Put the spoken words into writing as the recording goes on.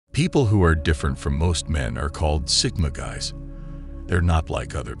People who are different from most men are called Sigma guys. They're not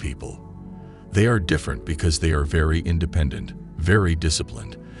like other people. They are different because they are very independent, very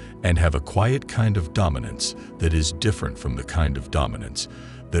disciplined, and have a quiet kind of dominance that is different from the kind of dominance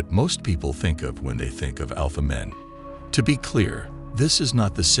that most people think of when they think of alpha men. To be clear, this is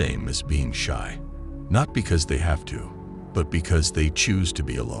not the same as being shy. Not because they have to, but because they choose to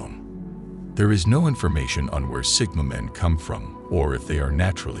be alone. There is no information on where Sigma men come from or if they are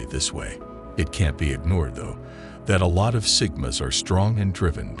naturally this way. It can't be ignored, though, that a lot of Sigmas are strong and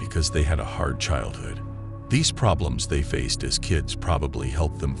driven because they had a hard childhood. These problems they faced as kids probably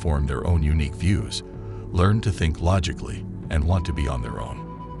helped them form their own unique views, learn to think logically, and want to be on their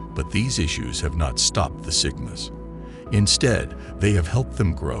own. But these issues have not stopped the Sigmas. Instead, they have helped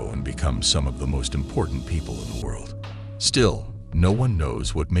them grow and become some of the most important people in the world. Still, no one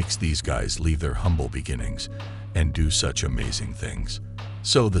knows what makes these guys leave their humble beginnings and do such amazing things.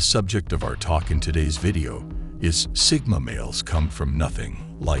 So the subject of our talk in today's video is Sigma males come from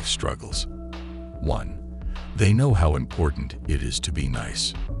nothing, life struggles. 1. They know how important it is to be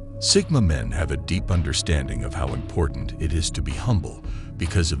nice. Sigma men have a deep understanding of how important it is to be humble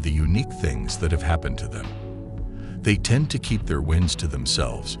because of the unique things that have happened to them. They tend to keep their wins to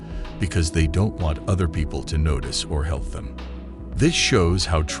themselves because they don't want other people to notice or help them. This shows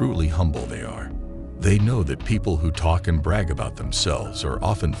how truly humble they are. They know that people who talk and brag about themselves are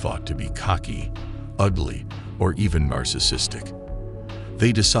often thought to be cocky, ugly, or even narcissistic.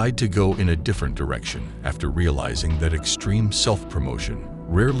 They decide to go in a different direction after realizing that extreme self-promotion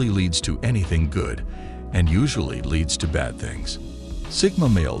rarely leads to anything good and usually leads to bad things. Sigma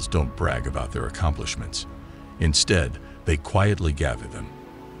males don't brag about their accomplishments. Instead, they quietly gather them.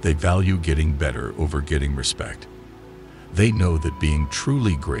 They value getting better over getting respect. They know that being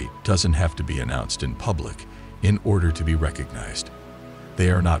truly great doesn't have to be announced in public in order to be recognized.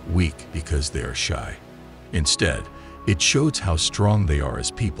 They are not weak because they are shy. Instead, it shows how strong they are as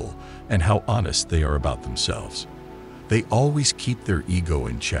people and how honest they are about themselves. They always keep their ego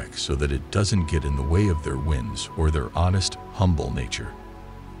in check so that it doesn't get in the way of their wins or their honest, humble nature.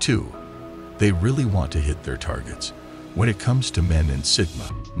 2. They really want to hit their targets. When it comes to men in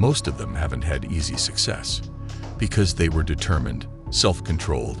Sigma, most of them haven't had easy success. Because they were determined,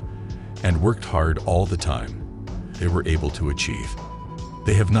 self-controlled, and worked hard all the time, they were able to achieve.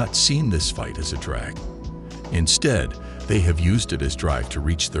 They have not seen this fight as a drag. Instead, they have used it as drive to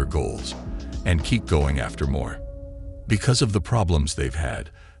reach their goals and keep going after more. Because of the problems they've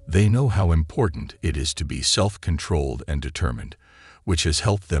had, they know how important it is to be self-controlled and determined, which has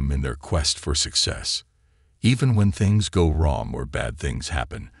helped them in their quest for success. Even when things go wrong or bad things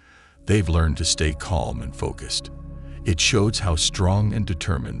happen, they've learned to stay calm and focused. It shows how strong and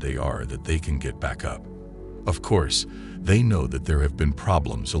determined they are that they can get back up. Of course, they know that there have been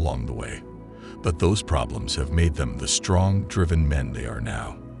problems along the way, but those problems have made them the strong, driven men they are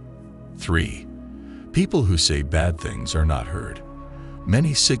now. 3. People who say bad things are not heard.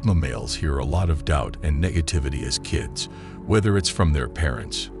 Many Sigma males hear a lot of doubt and negativity as kids, whether it's from their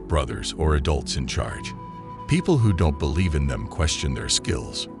parents, brothers, or adults in charge. People who don't believe in them question their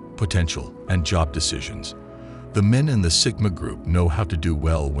skills, potential, and job decisions. The men in the Sigma group know how to do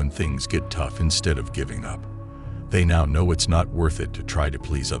well when things get tough instead of giving up. They now know it's not worth it to try to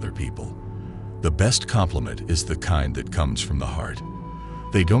please other people. The best compliment is the kind that comes from the heart.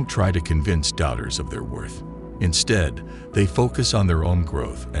 They don't try to convince doubters of their worth. Instead, they focus on their own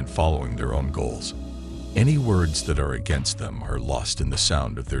growth and following their own goals. Any words that are against them are lost in the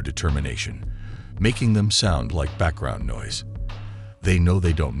sound of their determination, making them sound like background noise. They know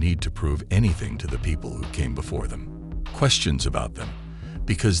they don't need to prove anything to the people who came before them. Questions about them,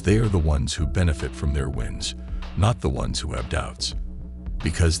 because they are the ones who benefit from their wins, not the ones who have doubts.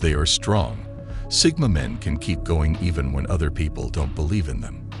 Because they are strong, Sigma men can keep going even when other people don't believe in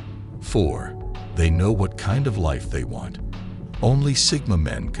them. 4. They know what kind of life they want. Only Sigma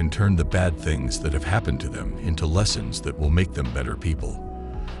men can turn the bad things that have happened to them into lessons that will make them better people.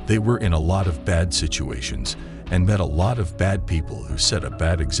 They were in a lot of bad situations and met a lot of bad people who set a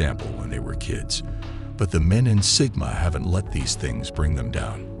bad example when they were kids. But the men in Sigma haven't let these things bring them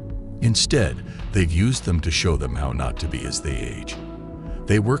down. Instead, they've used them to show them how not to be as they age.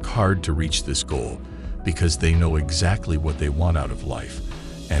 They work hard to reach this goal because they know exactly what they want out of life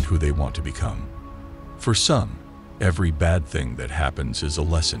and who they want to become. For some, every bad thing that happens is a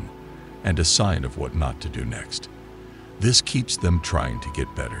lesson and a sign of what not to do next. This keeps them trying to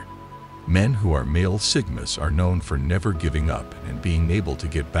get better. Men who are male Sigmas are known for never giving up and being able to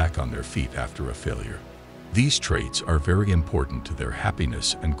get back on their feet after a failure. These traits are very important to their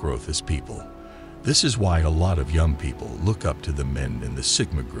happiness and growth as people. This is why a lot of young people look up to the men in the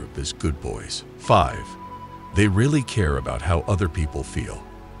Sigma group as good boys. 5. They really care about how other people feel.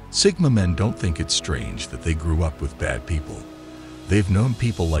 Sigma men don't think it's strange that they grew up with bad people. They've known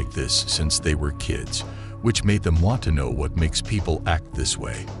people like this since they were kids, which made them want to know what makes people act this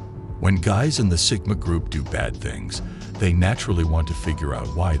way. When guys in the Sigma group do bad things, they naturally want to figure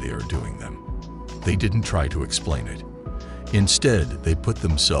out why they are doing them. They didn't try to explain it. Instead, they put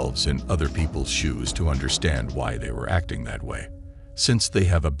themselves in other people's shoes to understand why they were acting that way. Since they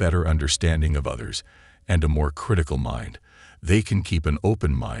have a better understanding of others and a more critical mind, they can keep an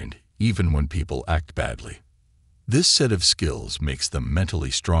open mind even when people act badly. This set of skills makes them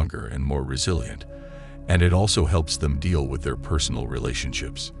mentally stronger and more resilient, and it also helps them deal with their personal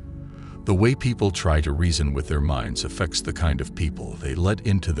relationships. The way people try to reason with their minds affects the kind of people they let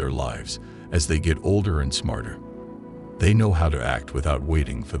into their lives as they get older and smarter. They know how to act without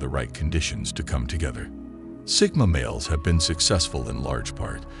waiting for the right conditions to come together. Sigma males have been successful in large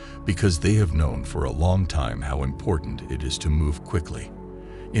part because they have known for a long time how important it is to move quickly.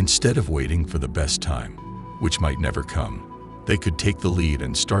 Instead of waiting for the best time, which might never come, they could take the lead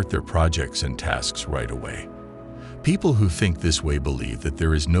and start their projects and tasks right away. People who think this way believe that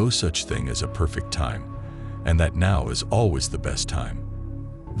there is no such thing as a perfect time, and that now is always the best time.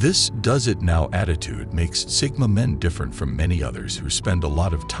 This does-it-now attitude makes Sigma men different from many others who spend a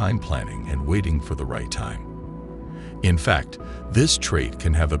lot of time planning and waiting for the right time. In fact, this trait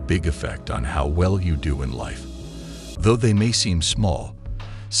can have a big effect on how well you do in life. Though they may seem small,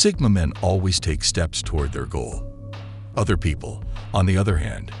 Sigma men always take steps toward their goal. Other people, on the other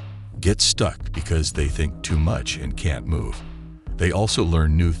hand, get stuck because they think too much and can't move. They also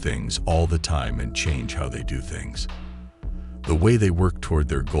learn new things all the time and change how they do things. The way they work toward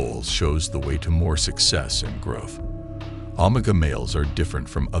their goals shows the way to more success and growth. Omega males are different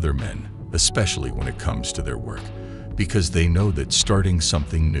from other men, especially when it comes to their work, because they know that starting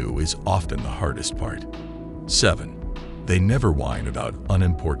something new is often the hardest part. 7. They never whine about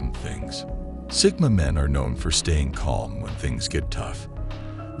unimportant things. Sigma men are known for staying calm when things get tough.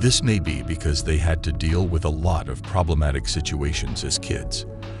 This may be because they had to deal with a lot of problematic situations as kids.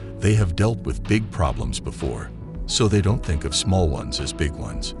 They have dealt with big problems before, so they don't think of small ones as big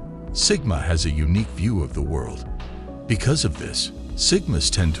ones. Sigma has a unique view of the world. Because of this, Sigmas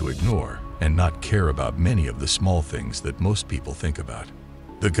tend to ignore and not care about many of the small things that most people think about.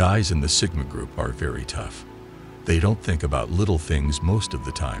 The guys in the Sigma group are very tough. They don't think about little things most of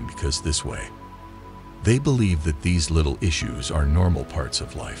the time because this way. They believe that these little issues are normal parts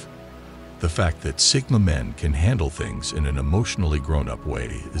of life. The fact that Sigma men can handle things in an emotionally grown-up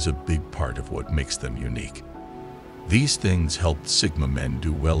way is a big part of what makes them unique. These things helped Sigma men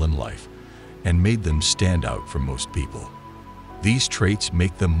do well in life and made them stand out from most people. These traits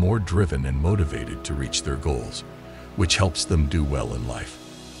make them more driven and motivated to reach their goals, which helps them do well in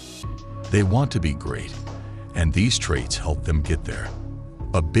life. They want to be great, and these traits help them get there.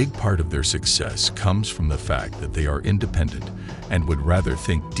 A big part of their success comes from the fact that they are independent and would rather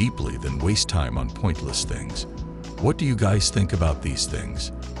think deeply than waste time on pointless things. What do you guys think about these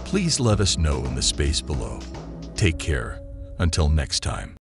things? Please let us know in the space below. Take care. Until next time.